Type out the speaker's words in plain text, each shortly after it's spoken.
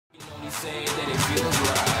say that it feels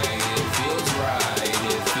right, it feels right,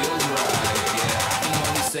 it feels right. Yeah, I can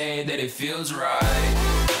only say that it feels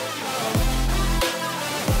right.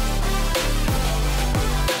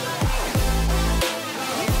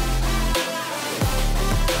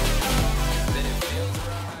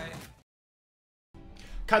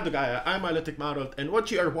 Kadugaya, I'm Model, and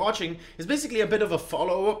what you are watching is basically a bit of a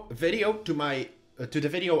follow-up video to my to the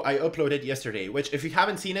video I uploaded yesterday, which if you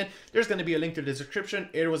haven't seen it, there's going to be a link to the description.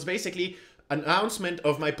 It was basically an announcement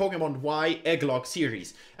of my Pokemon Y Egglocke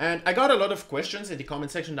series, and I got a lot of questions in the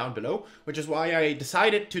comment section down below, which is why I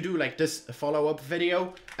decided to do like this follow-up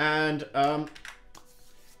video and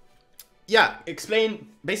yeah, explain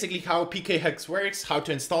basically how PKHeX works, how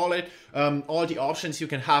to install it, all the options you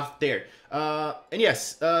can have there. And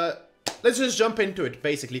yes, let's just jump into it,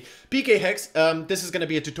 basically. PKHeX, this is going to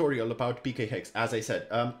be a tutorial about PKHeX, as I said,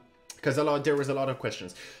 because there was a lot of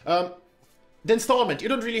questions. The installment, you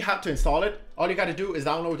don't really have to install it. All you got to do is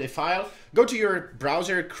download a file, go to your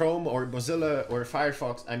browser, Chrome or Mozilla or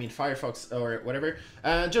Firefox or whatever,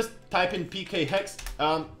 and just type in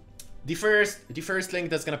PKHeX. The first link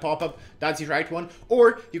that's going to pop up, that's the right one.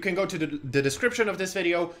 Or you can go to the description of this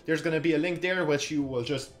video. There's going to be a link there which you will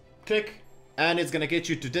just click, and it's going to get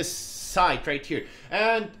you to this site right here.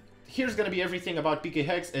 And here's going to be everything about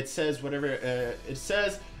PKHeX. It says whatever it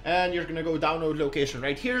says, and you're going to go download location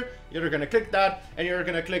right here. You're going to click that, and you're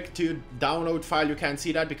going to click to download file. You can't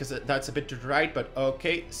see that because that's a bit to the right, but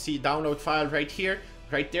okay, see download file right here.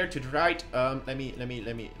 Right there to the right. Let me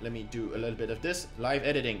do a little bit of this live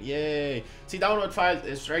editing. Yay! See, download file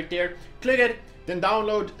is right there. Click it, then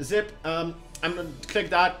download zip. I'm gonna click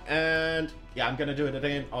that, and yeah, I'm gonna do it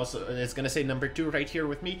again. Also, it's gonna say number 2 right here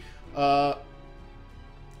with me. Right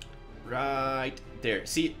there.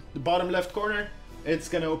 See the bottom left corner. It's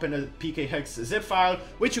gonna open a PKHeX zip file,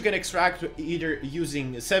 which you can extract either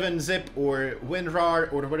using 7-zip or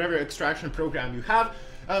WinRAR or whatever extraction program you have.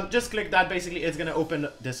 Just click that. Basically, it's gonna open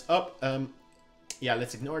this up. Yeah,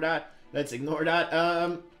 let's ignore that.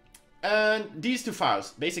 And these two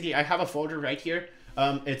files. Basically, I have a folder right here.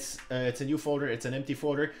 It's a new folder. It's an empty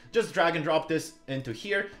folder. Just drag and drop this into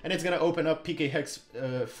here, and it's gonna open up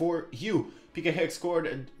PKHeX for you. PKHeX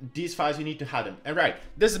cord. These files, you need to have them. And right,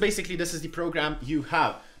 this is the program you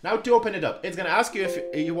have. Now to open it up, it's gonna ask you if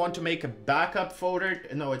you want to make a backup folder.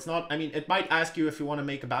 No, it's not. I mean, it might ask you if you want to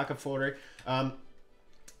make a backup folder.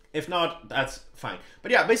 If not, that's fine.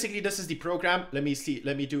 But yeah, basically this is the program. Let me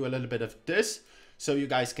do a little bit of this so you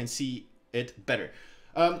guys can see it better.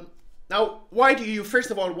 Now,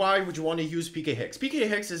 first of all, why would you want to use PKHeX?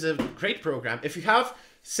 PKHeX is a great program. If you have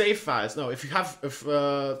save files, if you have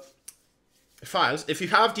files, if you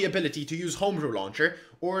have the ability to use Homebrew Launcher,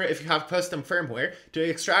 or if you have custom firmware to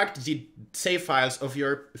extract the save files of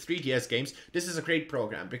your 3DS games, this is a great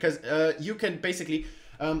program because you can basically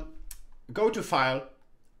go to File,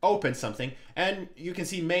 open something, and you can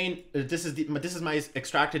see main. This is my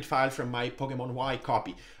extracted file from my Pokemon Y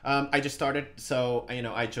copy. I just started, so you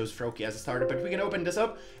know I chose Froakie as a starter, but we can open this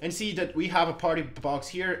up and see that we have a party box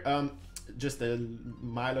here. Just a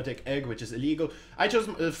Milotic egg, which is illegal. I chose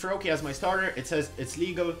Froakie as my starter. It says it's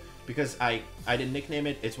legal because I didn't nickname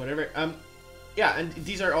it. It's whatever. Yeah, and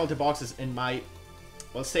these are all the boxes in my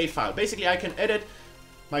save file. Basically, I can edit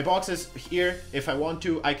my boxes here if I want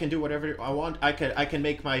to. I can do whatever I want. I can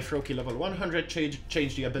make my Froakie level 100,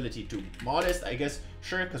 change the ability to modest, I guess,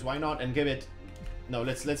 sure, because why not, and give it, no,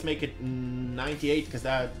 let's make it 98, because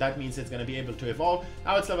that means it's going to be able to evolve.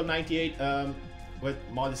 Now it's level 98 with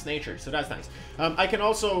modest nature, so that's nice. I can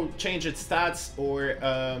also change its stats or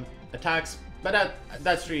attacks, but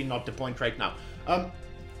that's really not the point right now.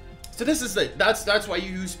 So this is it. That's why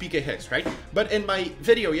you use PKHeX, right? But in my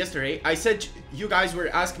video yesterday, I said you guys were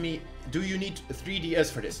asking me, do you need 3DS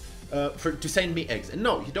for this? To send me eggs? And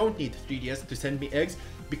no, you don't need 3DS to send me eggs,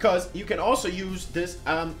 because you can also use this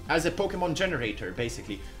as a Pokemon generator,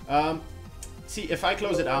 basically. See, if I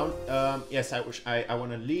close it down, yes, I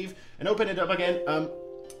want to leave and open it up again.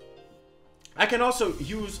 I can also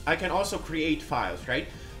create files, right?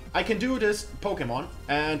 I can do this Pokemon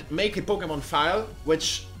and make a Pokemon file,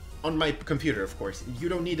 which on my computer, of course. You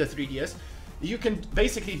don't need a 3DS. You can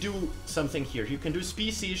basically do something here. You can do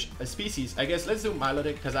species. I guess let's do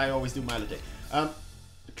Milotic, because I always do Milotic.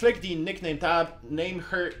 Click the nickname tab, name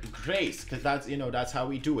her Grace, because that's how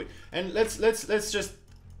we do it. And let's just,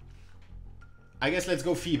 I guess let's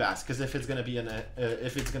go Feebas, because if it's gonna be an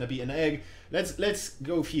egg, let's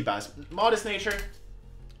go Feebas. Modest nature,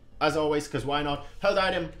 as always, because why not? Held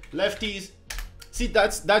item, lefties. See,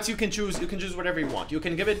 that's you can choose whatever you want. You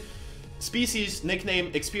can give it species,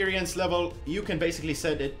 nickname, experience level. You can basically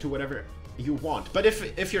set it to whatever you want. But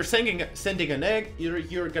if you're sending an egg,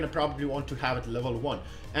 you're gonna probably want to have it level 1.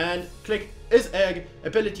 And click is egg,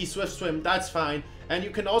 ability swift swim, that's fine. And you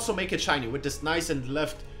can also make it shiny with this nice and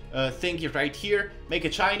left thingy right here. Make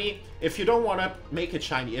it shiny. If you don't want to make it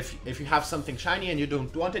shiny, if you have something shiny and you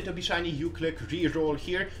don't want it to be shiny, you click re-roll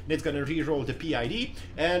here, and it's gonna re-roll the PID,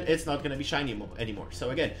 and it's not gonna be shiny anymore. So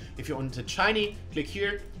again, if you want it shiny, click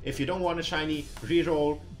here. If you don't want a shiny,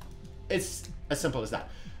 re-roll. It's as simple as that.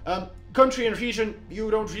 Country and region,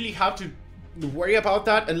 you don't really have to worry about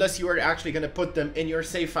that unless you are actually going to put them in your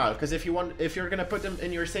save file, because if you're going to put them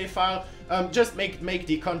in your save file, just make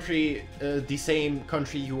the country the same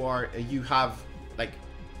country you have, like,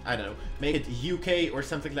 I don't know, make it UK or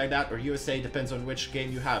something like that, or USA, depends on which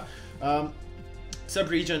game you have.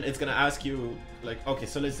 Sub-region, it's going to ask you, like, okay,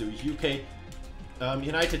 so let's do UK,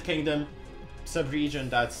 United Kingdom, sub-region,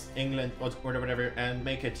 that's England or whatever, and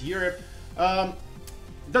make it Europe.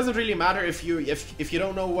 Doesn't really matter if you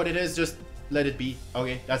don't know what it is, just let it be.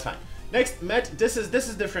 Okay, that's fine. Next, Met. This is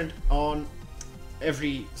different on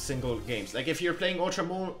every single games. Like if you're playing Ultra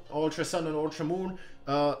Moon, Ultra Sun, and Ultra Moon,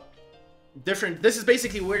 different. This is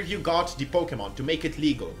basically where you got the Pokemon to make it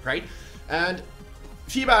legal, right? And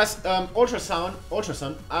Feebas, Ultra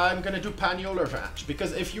Sun, I'm gonna do Paniolar Ranch,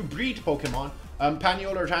 because if you breed Pokemon,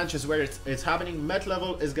 Paniolar Ranch is where it's happening. Met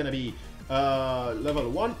level is gonna be level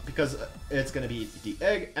 1, because it's gonna be the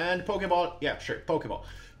egg. And Pokeball, yeah, sure, Pokeball.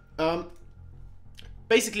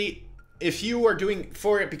 Basically, if you are doing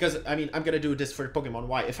for it, because I mean, I'm gonna do this for Pokemon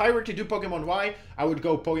Y. If I were to do Pokemon Y, I would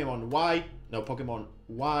go Pokemon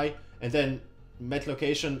Y, and then Met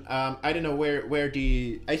location. I don't know where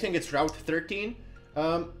the, I think it's Route 13.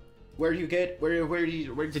 Where you get where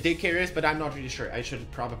the daycare is, but I'm not really sure. I should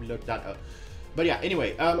probably look that up. But yeah,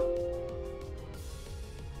 anyway,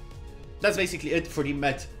 that's basically it for the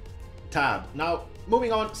Met tab. Now,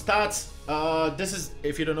 moving on, stats. This is,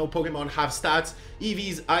 if you don't know, Pokemon have stats.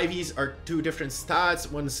 EVs, IVs are two different stats.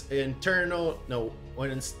 One's internal,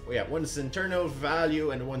 one's internal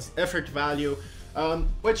value and one's effort value.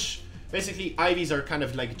 Which basically IVs are kind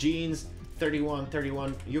of like genes. 31,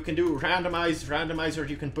 31. You can do randomizer.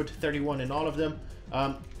 You can put 31 in all of them.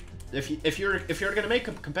 If you're gonna make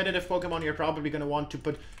a competitive Pokemon, you're probably gonna want to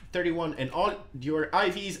put 31 in all your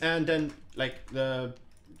IVs, and then like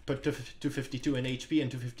put 252 in HP and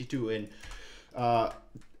 252 in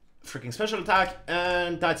freaking special attack,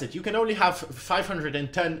 and that's it. You can only have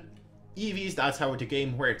 510 EVs. That's how the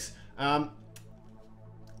game works.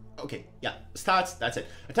 Okay, yeah, stats. That's it.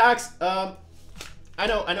 Attacks. I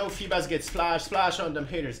know Feebas gets splash on them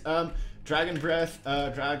haters. Dragon Breath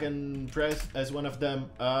as one of them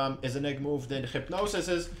is an egg move. Then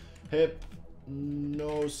Hypnosis,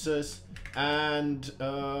 and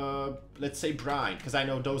let's say Brine, because I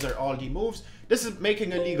know those are all the moves. This is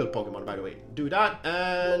making a legal Pokemon, by the way. Do that,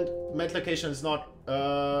 and Met location is not,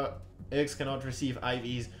 eggs cannot receive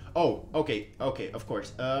IVs. Oh, okay, of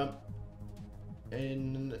course.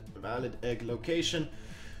 Invalid egg location.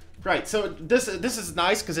 Right, so this is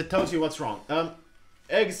nice because it tells you what's wrong.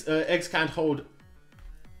 Eggs can't hold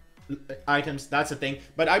items, that's a thing.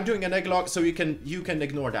 But I'm doing an egg lock, so you can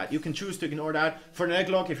ignore that. You can choose to ignore that. For an egg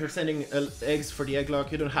lock, if you're sending eggs for the egg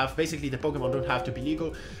lock, you don't have, basically the Pokemon don't have to be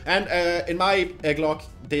legal. And in my egg lock,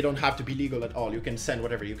 they don't have to be legal at all. You can send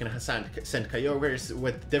whatever. You can send Kyogres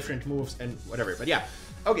with different moves and whatever. But yeah.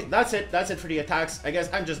 Okay, that's it for the attacks. I guess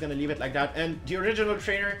I'm just gonna leave it like that. And the original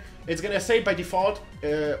trainer, it's gonna say by default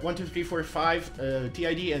 1 2 3 4 5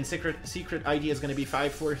 TID, and secret ID is gonna be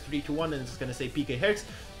 5 4 3 2 1, and it's gonna say PKHeX.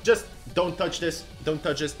 Just don't touch this. Don't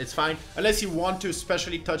touch this. It's fine unless you want to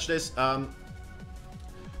specially touch this.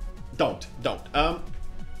 Don't.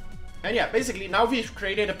 And yeah, basically now we've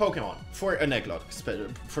created a Pokemon for an egg lock.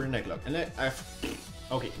 And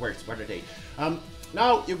okay, where are they?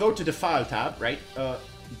 Now you go to the file tab, right?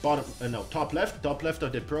 Top left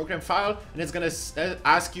of the program file, and it's gonna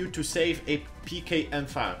ask you to save a PKM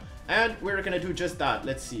file, and we're gonna do just that.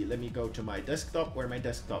 Let's see. Let me go to my desktop. Where my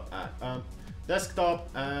desktop at? Desktop,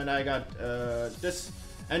 and I got this,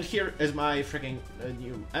 and here is my freaking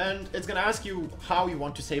new. And it's gonna ask you how you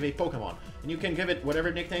want to save a Pokemon, and you can give it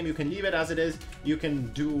whatever nickname. You can leave it as it is. You can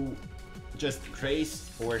do just Trace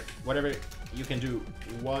or whatever. You can do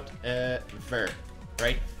whatever.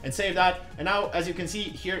 Right, and save that. And now, as you can see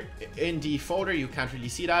here in the folder, you can't really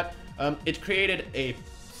see that, it created a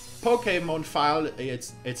Pokemon file.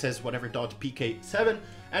 It says whatever .pk7,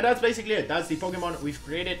 and that's basically it. That's the Pokemon we've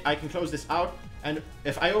created. I can close this out, and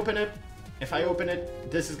if I open it,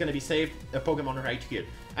 this is going to be saved, a Pokemon right here.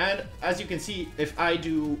 And as you can see, if I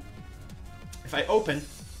open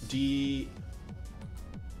the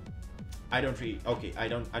I don't really, okay, I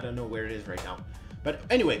don't know where it is right now. But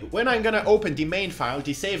anyway, when I'm gonna open the main file,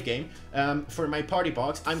 the save game, for my party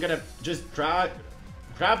box, I'm gonna just grab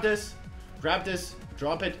this,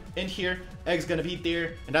 drop it in here. Egg's gonna be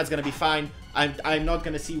there, and that's gonna be fine. I'm not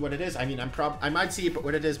gonna see what it is. I mean, I might see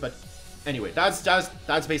what it is, but anyway,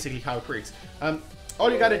 that's basically how it works.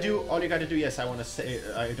 All you gotta do, yes, I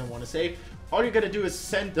don't wanna say. All you gotta do is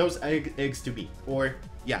send those eggs to me, or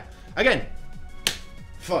yeah. Again,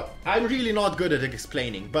 fuck, I'm really not good at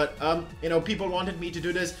explaining, but you know, people wanted me to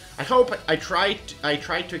do this. I hope I tried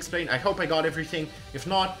to explain. I hope I got everything. If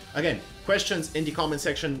not, again, questions in the comment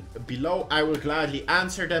section below. I will gladly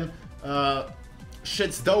answer them.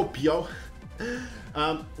 Shit's dope, yo.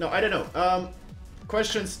 No, I don't know.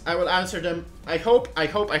 Questions, I will answer them. I hope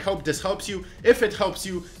this helps you. If it helps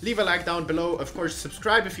you, leave a like down below. Of course,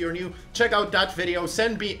 subscribe if you're new. Check out that video.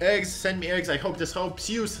 Send me eggs. I hope this helps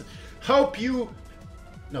you.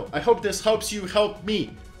 I hope this helps you help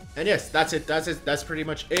me. And yes, that's it. That's pretty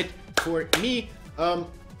much it for me.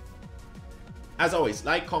 As always,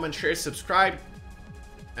 like, comment, share, subscribe.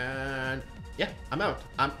 And yeah, I'm out.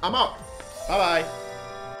 I'm out. Bye bye.